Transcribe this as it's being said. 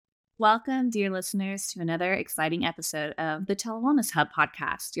Welcome, dear listeners, to another exciting episode of the TeleWellness Hub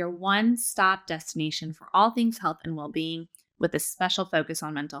podcast, your one-stop destination for all things health and well-being with a special focus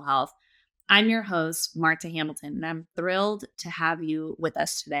on mental health. I'm your host, Marta Hamilton, and I'm thrilled to have you with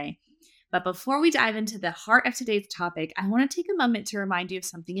us today. But before we dive into the heart of today's topic, I want to take a moment to remind you of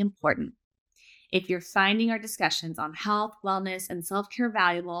something important. If you're finding our discussions on health, wellness, and self-care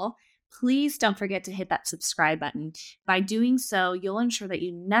valuable, please don't forget to hit that subscribe button. By doing so, you'll ensure that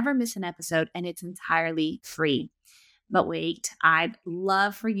you never miss an episode and it's entirely free. But wait, I'd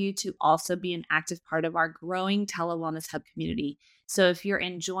love for you to also be an active part of our growing TeleWellness Hub community. So if you're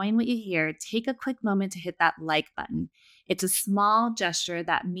enjoying what you hear, take a quick moment to hit that like button. It's a small gesture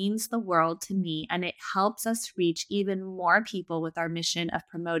that means the world to me, and it helps us reach even more people with our mission of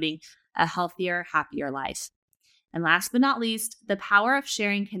promoting a healthier, happier life. And last but not least, the power of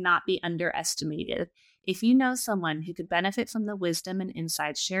sharing cannot be underestimated. If you know someone who could benefit from the wisdom and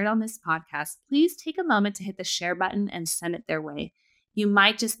insights shared on this podcast, please take a moment to hit the share button and send it their way. You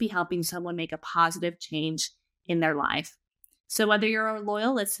might just be helping someone make a positive change in their life. So whether you're a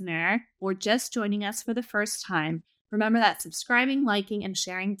loyal listener or just joining us for the first time, remember that subscribing, liking, and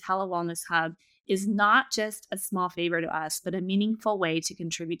sharing TeleWellness Hub is not just a small favor to us, but a meaningful way to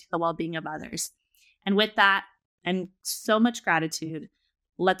contribute to the well-being of others. And with that, and so much gratitude,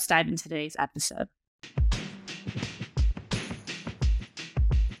 let's dive into today's episode.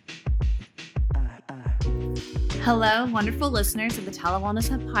 Hello, wonderful listeners of the TeleWellness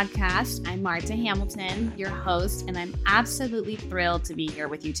Hub podcast. I'm Marta Hamilton, your host, and I'm absolutely thrilled to be here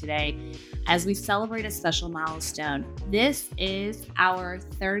with you today as we celebrate a special milestone. This is our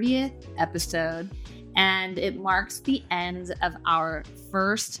 30th episode, and it marks the end of our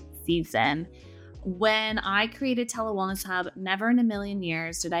first season. When I created TeleWellness Hub, never in a million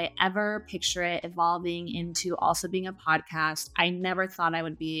years did I ever picture it evolving into also being a podcast. I never thought I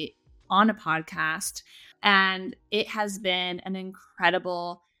would be on a podcast, and it has been an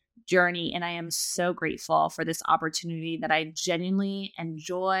incredible journey, and I am so grateful for this opportunity that I genuinely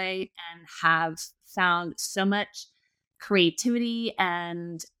enjoy and have found so much creativity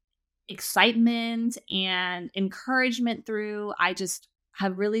and excitement and encouragement through. I just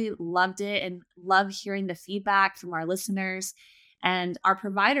have really loved it and love hearing the feedback from our listeners and our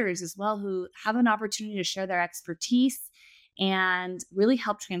providers as well, who have an opportunity to share their expertise and really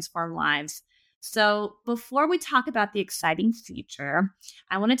help transform lives. So before we talk about the exciting future,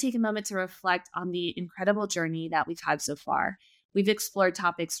 I want to take a moment to reflect on the incredible journey that we've had so far. We've explored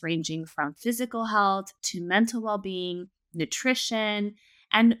topics ranging from physical health to mental well-being, nutrition,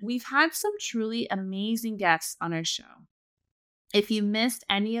 and we've had some truly amazing guests on our show. If you missed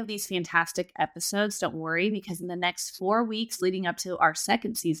any of these fantastic episodes, don't worry, because in the next 4 weeks leading up to our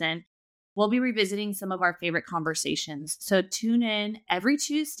second season, we'll be revisiting some of our favorite conversations. So tune in every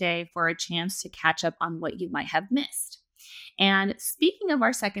Tuesday for a chance to catch up on what you might have missed. And speaking of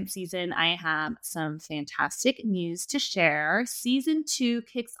our second season, I have some fantastic news to share. Season 2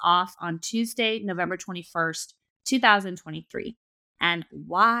 kicks off on Tuesday, November 21st, 2023. And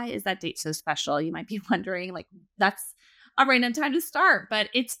why is that date so special? You might be wondering, that's a random time to start, but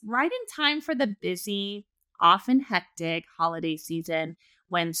it's right in time for the busy, often hectic holiday season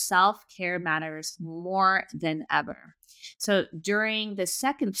when self-care matters more than ever. So during the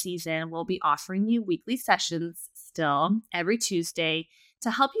second season, we'll be offering you weekly sessions still every Tuesday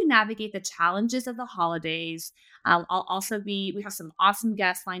to help you navigate the challenges of the holidays. We have some awesome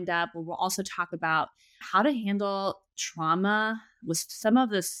guests lined up where we'll also talk about how to handle trauma with some of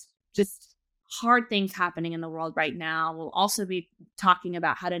this just hard things happening in the world right now. We'll also be talking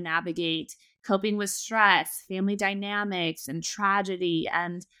about how to navigate coping with stress, family dynamics, and tragedy,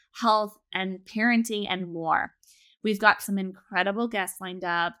 and health and parenting, and more. We've got some incredible guests lined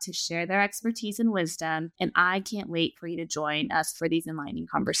up to share their expertise and wisdom, and I can't wait for you to join us for these enlightening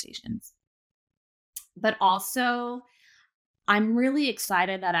conversations. But also, I'm really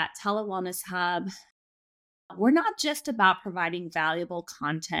excited that at TeleWellness Hub, we're not just about providing valuable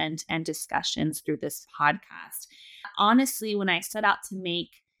content and discussions through this podcast. Honestly, when I set out to make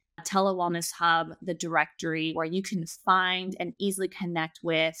TeleWellness Hub the directory where you can find and easily connect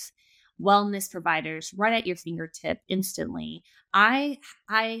with wellness providers right at your fingertip instantly, I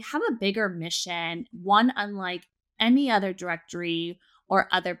have a bigger mission, one unlike any other directory or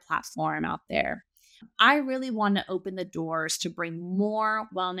other platform out there. I really want to open the doors to bring more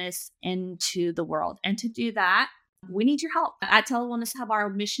wellness into the world. And to do that, we need your help. At TeleWellness Hub, our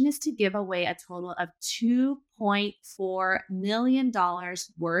mission is to give away a total of $2.4 million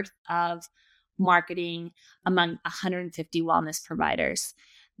worth of marketing among 150 wellness providers.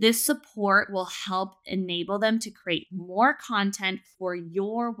 This support will help enable them to create more content for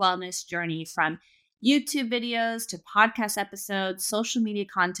your wellness journey, from YouTube videos to podcast episodes, social media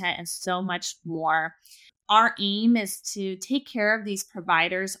content, and so much more. Our aim is to take care of these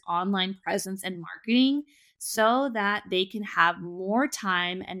providers' online presence and marketing so that they can have more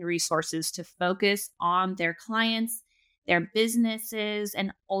time and resources to focus on their clients, their businesses,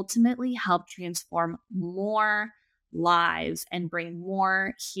 and ultimately help transform more lives and bring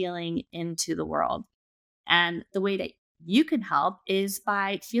more healing into the world. And the way that you can help is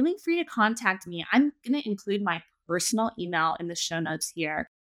by feeling free to contact me. I'm going to include my personal email in the show notes here.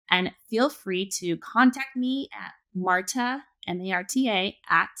 And feel free to contact me at Marta, Marta,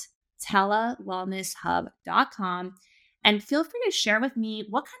 at TeleWellnessHub.com. And feel free to share with me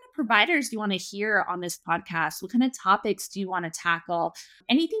what kind of providers do you want to hear on this podcast? What kind of topics do you want to tackle?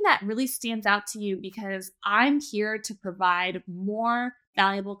 Anything that really stands out to you, because I'm here to provide more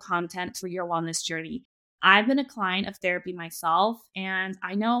valuable content for your wellness journey. I've been a client of therapy myself, and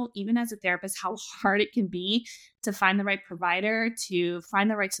I know even as a therapist how hard it can be to find the right provider, to find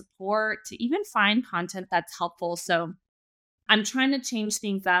the right support, to even find content that's helpful. So I'm trying to change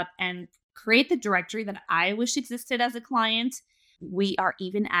things up and create the directory that I wish existed as a client. We are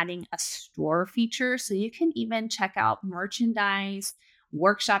even adding a store feature, so you can even check out merchandise,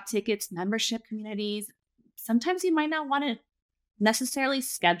 workshop tickets, membership communities. Sometimes you might not want to necessarily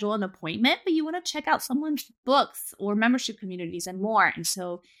schedule an appointment, but you want to check out someone's books or membership communities and more. And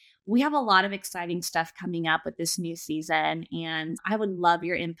so we have a lot of exciting stuff coming up with this new season. And I would love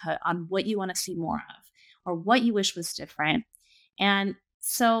your input on what you want to see more of or what you wish was different. And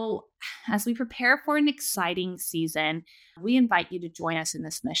so as we prepare for an exciting season, we invite you to join us in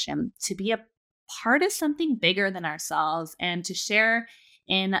this mission to be a part of something bigger than ourselves and to share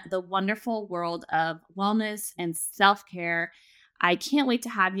in the wonderful world of wellness and self-care. I can't wait to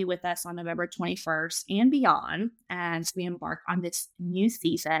have you with us on November 21st and beyond as we embark on this new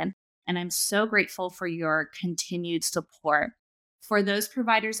season. And I'm so grateful for your continued support. For those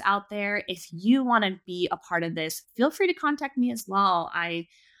providers out there, if you want to be a part of this, feel free to contact me as well. I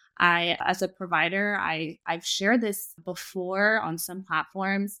as a provider, I've shared this before on some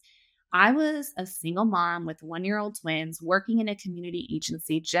platforms. I was a single mom with 1-year-old twins working in a community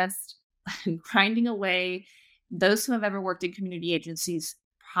agency, just grinding away. Those who have ever worked in community agencies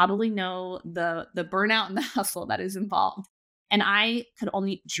probably know the burnout and the hustle that is involved. And I could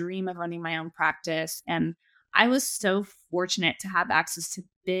only dream of running my own practice. And I was so fortunate to have access to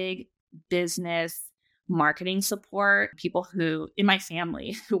big business marketing support, people who in my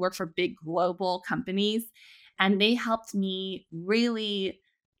family who work for big global companies. And they helped me really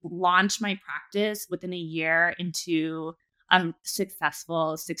launch my practice within a year into a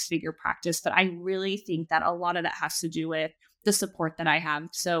successful 6-figure practice. But I really think that a lot of that has to do with the support that I have.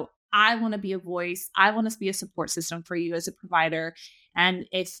 So I want to be a voice. I want to be a support system for you as a provider. And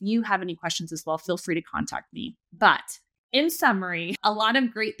if you have any questions as well, feel free to contact me. But in summary, a lot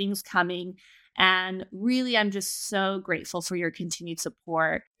of great things coming. And really, I'm just so grateful for your continued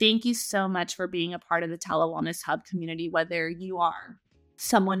support. Thank you so much for being a part of the TeleWellness Hub community, whether you are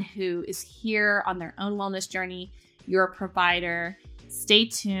someone who is here on their own wellness journey, you're a provider. Stay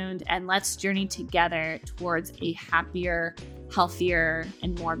tuned and let's journey together towards a happier, healthier,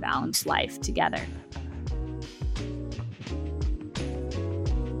 and more balanced life together.